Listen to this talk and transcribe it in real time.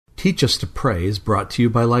Teach Us to Pray is brought to you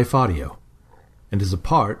by Life Audio and is a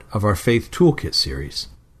part of our Faith Toolkit series.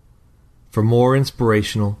 For more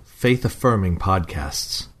inspirational, faith-affirming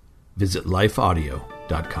podcasts, visit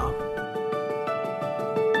lifeaudio.com.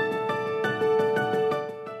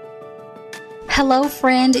 Hello,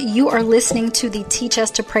 friend. You are listening to the Teach Us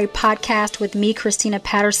to Pray podcast with me, Christina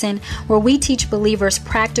Patterson, where we teach believers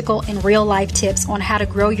practical and real-life tips on how to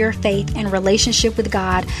grow your faith and relationship with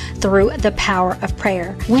God through the power of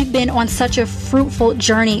prayer. We've been on such a fruitful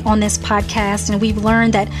journey on this podcast, and we've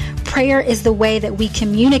learned that prayer is the way that we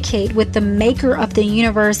communicate with the maker of the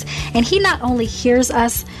universe, and He not only hears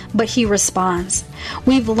us, but He responds.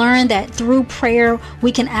 We've learned that through prayer,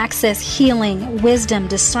 we can access healing, wisdom,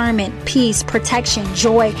 discernment, peace, protection,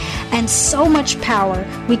 joy, and so much power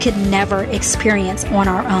we could never experience on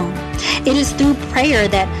our own. It is through prayer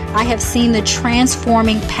that I have seen the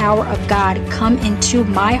transforming power of God come into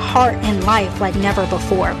my heart and life like never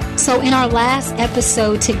before. So in our last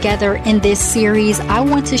episode together in this series, I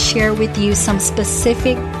want to share with you some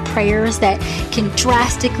specific prayers that can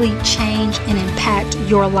drastically change and impact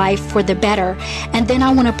your life for the better. And then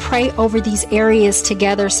I want to pray over these areas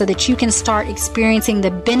together so that you can start experiencing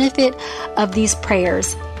the benefit of these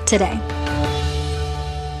prayers today.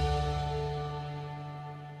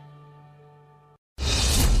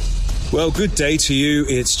 Well, good day to you.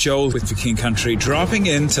 It's Joel with The King Country, dropping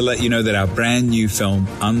in to let you know that our brand new film,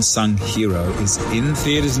 Unsung Hero, is in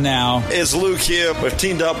theaters now. It's Luke here. We've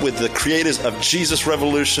teamed up with the creators of Jesus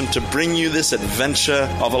Revolution to bring you this adventure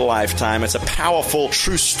of a lifetime. It's a powerful,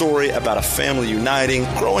 true story about a family uniting,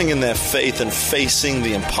 growing in their faith, and facing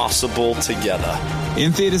the impossible together.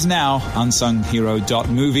 In theaters now,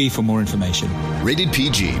 unsunghero.movie for more information. Rated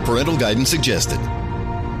PG. Parental guidance suggested.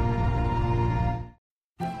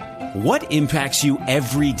 What impacts you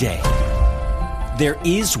every day? There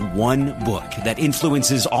is one book that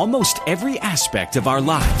influences almost every aspect of our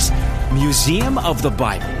lives. Museum of the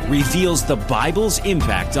Bible reveals the Bible's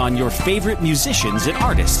impact on your favorite musicians and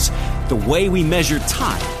artists, the way we measure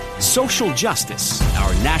time, social justice,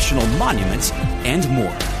 our national monuments, and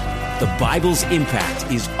more. The Bible's impact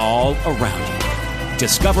is all around you.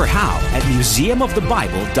 Discover how at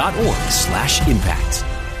museumofthebible.org/impact.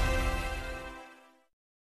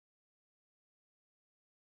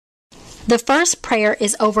 The first prayer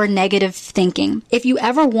is over negative thinking. If you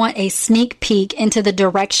ever want a sneak peek into the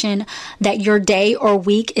direction that your day or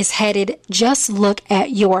week is headed, just look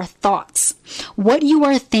at your thoughts. What you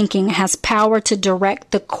are thinking has power to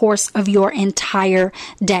direct the course of your entire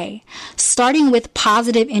day. Starting with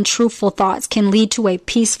positive and truthful thoughts can lead to a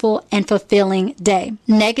peaceful and fulfilling day.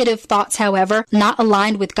 Negative thoughts, however, not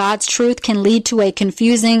aligned with God's truth, can lead to a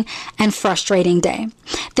confusing and frustrating day.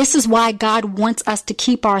 This is why God wants us to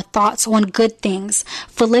keep our thoughts on good things.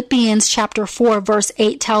 Philippians chapter 4 verse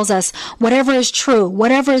 8 tells us, whatever is true,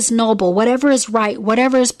 whatever is noble, whatever is right,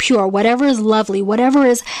 whatever is pure, whatever is lovely, whatever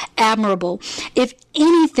is admirable, if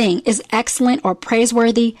anything is excellent or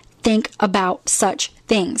praiseworthy, think about such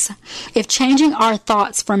things. If changing our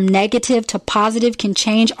thoughts from negative to positive can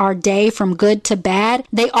change our day from good to bad,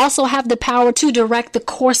 they also have the power to direct the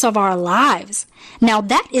course of our lives. Now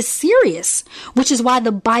that is serious, which is why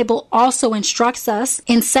the Bible also instructs us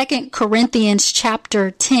in 2 Corinthians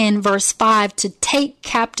chapter 10 verse 5 to take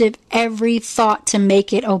captive every thought to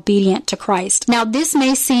make it obedient to Christ. Now this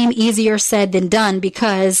may seem easier said than done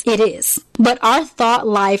because it is, but our thought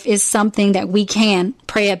life is something that we can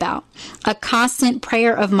pray about. A constant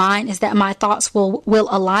prayer of mine is that my thoughts will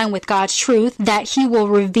align with God's truth, that He will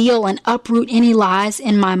reveal and uproot any lies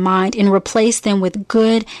in my mind and replace them with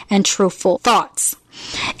good and truthful thoughts.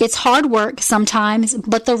 It's hard work sometimes,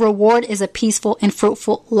 but the reward is a peaceful and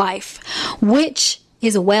fruitful life, which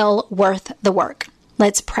is well worth the work.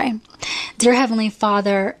 Let's pray. Dear Heavenly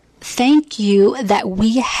Father, thank you that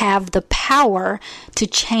we have the power to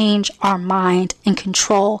change our mind and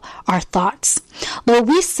control our thoughts. Lord,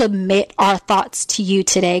 we submit our thoughts to you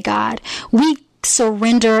today, God. We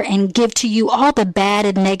surrender and give to you all the bad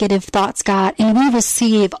and negative thoughts, God, and we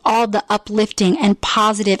receive all the uplifting and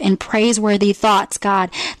positive and praiseworthy thoughts, God,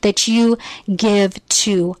 that you give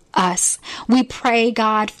to us. We pray,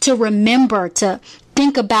 God, to remember to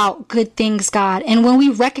think about good things, God. And when we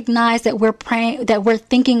recognize that we're praying, that we're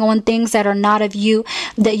thinking on things that are not of you,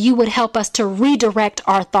 that you would help us to redirect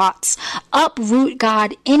our thoughts. Uproot,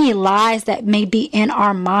 God, any lies that may be in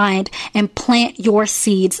our mind and plant your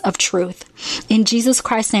seeds of truth. In Jesus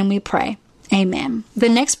Christ's name we pray. Amen. The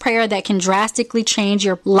next prayer that can drastically change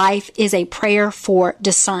your life is a prayer for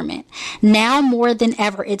discernment. Now more than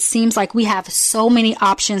ever, it seems like we have so many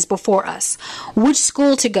options before us. Which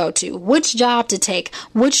school to go to, which job to take,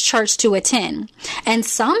 which church to attend. And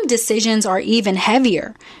some decisions are even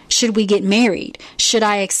heavier. Should we get married? Should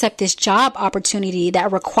I accept this job opportunity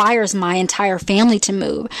that requires my entire family to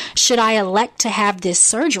move? Should I elect to have this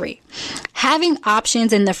surgery? Having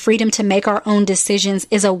options and the freedom to make our own decisions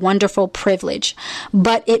is a wonderful privilege,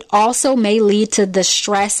 but it also may lead to the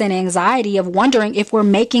stress and anxiety of wondering if we're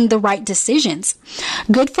making the right decisions.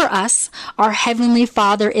 Good for us, our Heavenly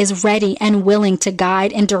Father is ready and willing to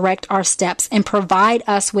guide and direct our steps and provide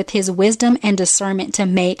us with His wisdom and discernment to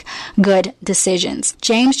make good decisions.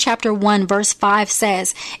 James chapter 1 verse 5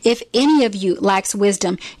 says, "If any of you lacks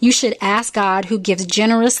wisdom, you should ask God, who gives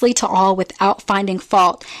generously to all without finding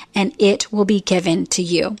fault, and it will be given to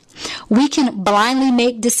you." We can blindly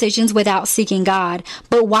make decisions without seeking God,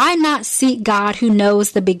 but why not seek God who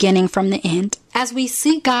knows the beginning from the end? As we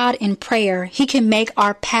seek God in prayer, He can make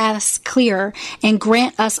our paths clearer and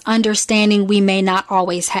grant us understanding we may not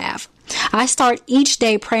always have. I start each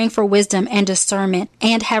day praying for wisdom and discernment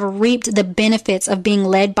and have reaped the benefits of being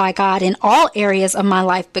led by God in all areas of my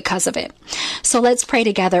life because of it. So let's pray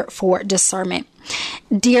together for discernment.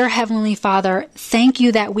 Dear Heavenly Father, thank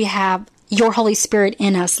you that we have your Holy Spirit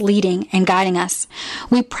in us, leading and guiding us.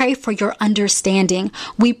 We pray for your understanding.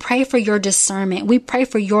 We pray for your discernment. We pray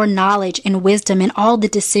for your knowledge and wisdom in all the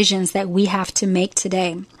decisions that we have to make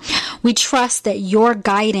today. We trust that your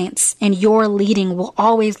guidance and your leading will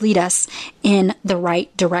always lead us in the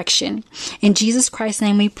right direction. In Jesus Christ's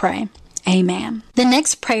name we pray. Amen. The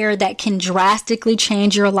next prayer that can drastically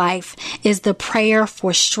change your life is the prayer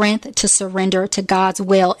for strength to surrender to God's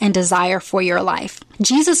will and desire for your life.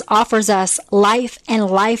 Jesus offers us life and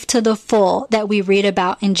life to the full that we read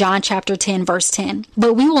about in John chapter 10 verse 10.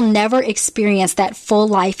 But we will never experience that full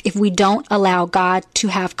life if we don't allow God to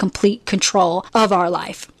have complete control of our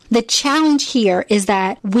life. The challenge here is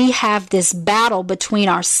that we have this battle between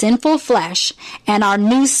our sinful flesh and our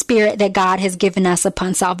new spirit that God has given us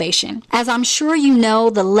upon salvation. As I'm sure you know,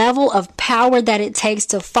 the level of power that it takes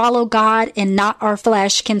to follow God and not our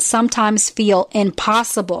flesh can sometimes feel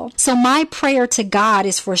impossible. So my prayer to God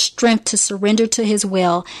is for strength to surrender to His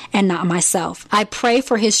will and not myself. I pray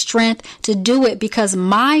for His strength to do it because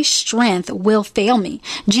my strength will fail me.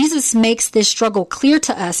 Jesus makes this struggle clear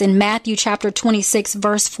to us in Matthew chapter 26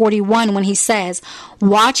 verse 41 when He says,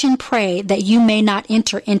 "Watch and pray that you may not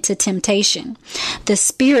enter into temptation. The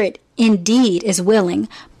spirit indeed is willing,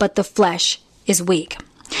 but the flesh is weak."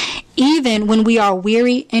 Even when we are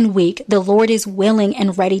weary and weak, the Lord is willing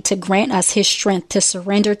and ready to grant us His strength to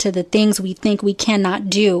surrender to the things we think we cannot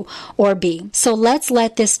do or be. So let's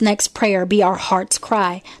let this next prayer be our heart's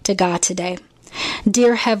cry to God today.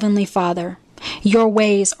 Dear Heavenly Father, your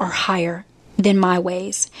ways are higher than my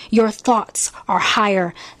ways. Your thoughts are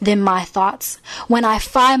higher than my thoughts. When I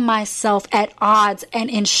find myself at odds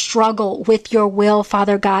and in struggle with your will,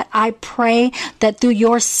 Father God, I pray that through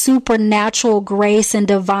your supernatural grace and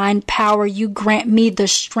divine power, you grant me the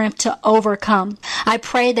strength to overcome. I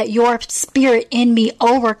pray that your spirit in me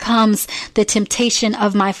overcomes the temptation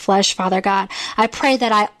of my flesh, Father God. I pray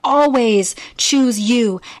that I always choose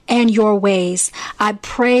you and your ways. I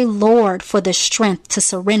pray, Lord, for the strength to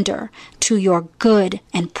surrender to your good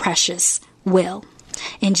and precious will.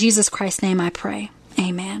 In Jesus Christ's name I pray.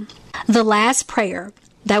 Amen. The last prayer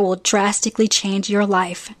that will drastically change your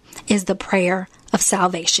life is the prayer of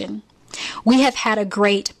salvation. We have had a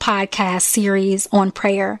great podcast series on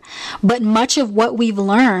prayer, but much of what we've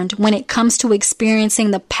learned when it comes to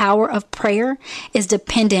experiencing the power of prayer is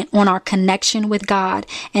dependent on our connection with God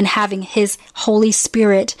and having His Holy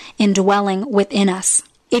Spirit indwelling within us.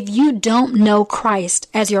 If you don't know Christ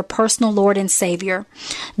as your personal Lord and Savior,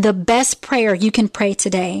 the best prayer you can pray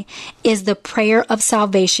today is the prayer of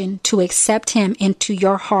salvation to accept Him into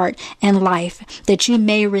your heart and life, that you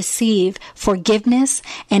may receive forgiveness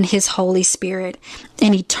and His Holy Spirit,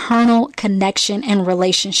 an eternal connection and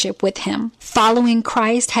relationship with Him. Following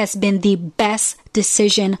Christ has been the best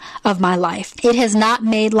decision of my life. It has not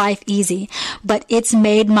made life easy, but it's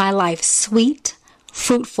made my life sweet,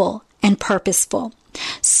 fruitful, and purposeful.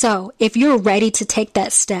 So, if you're ready to take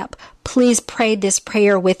that step, please pray this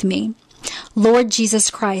prayer with me. Lord Jesus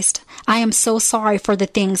Christ, I am so sorry for the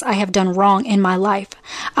things I have done wrong in my life.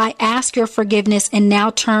 I ask your forgiveness and now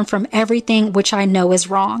turn from everything which I know is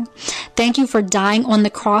wrong. Thank you for dying on the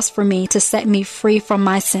cross for me to set me free from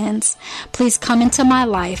my sins. Please come into my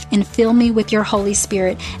life and fill me with your Holy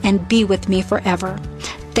Spirit and be with me forever.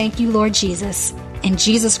 Thank you, Lord Jesus. In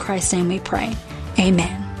Jesus Christ's name we pray.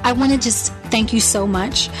 Amen. I want to just thank you so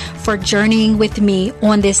much for journeying with me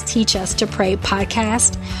on this Teach Us to Pray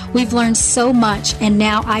podcast. We've learned so much, and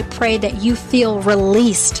now I pray that you feel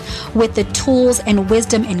released with the tools and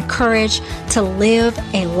wisdom and courage to live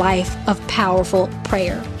a life of powerful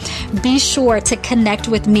prayer. Be sure to connect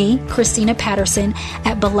with me, Christina Patterson,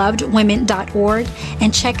 at belovedwomen.org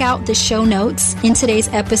and check out the show notes in today's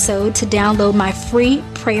episode to download my free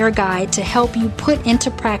prayer guide to help you put into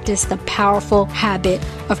practice the powerful habit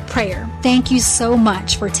of prayer. Thank you so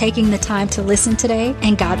much for taking the time to listen today,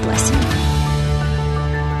 and God bless you.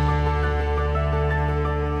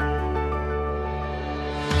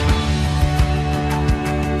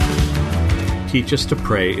 Teach Us to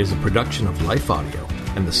Pray is a production of Life Audio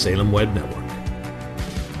and the Salem Web Network.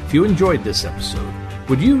 If you enjoyed this episode,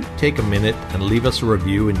 would you take a minute and leave us a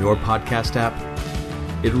review in your podcast app?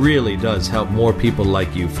 It really does help more people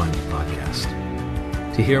like you find the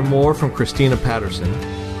podcast. To hear more from Christina Patterson,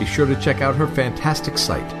 be sure to check out her fantastic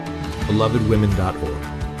site,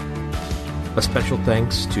 belovedwomen.org. A special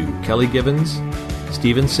thanks to Kelly Givens,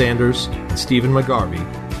 Stephen Sanders, and Stephen McGarvey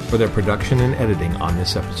for their production and editing on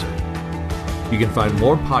this episode. You can find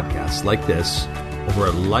more podcasts like this over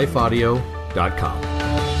at lifeaudio.com.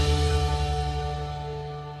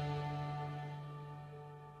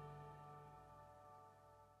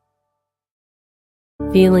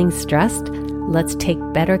 Feeling stressed? Let's take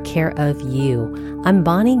better care of you. I'm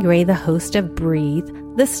Bonnie Gray, the host of Breathe,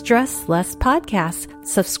 the Stress Less podcast.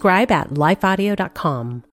 Subscribe at lifeaudio.com.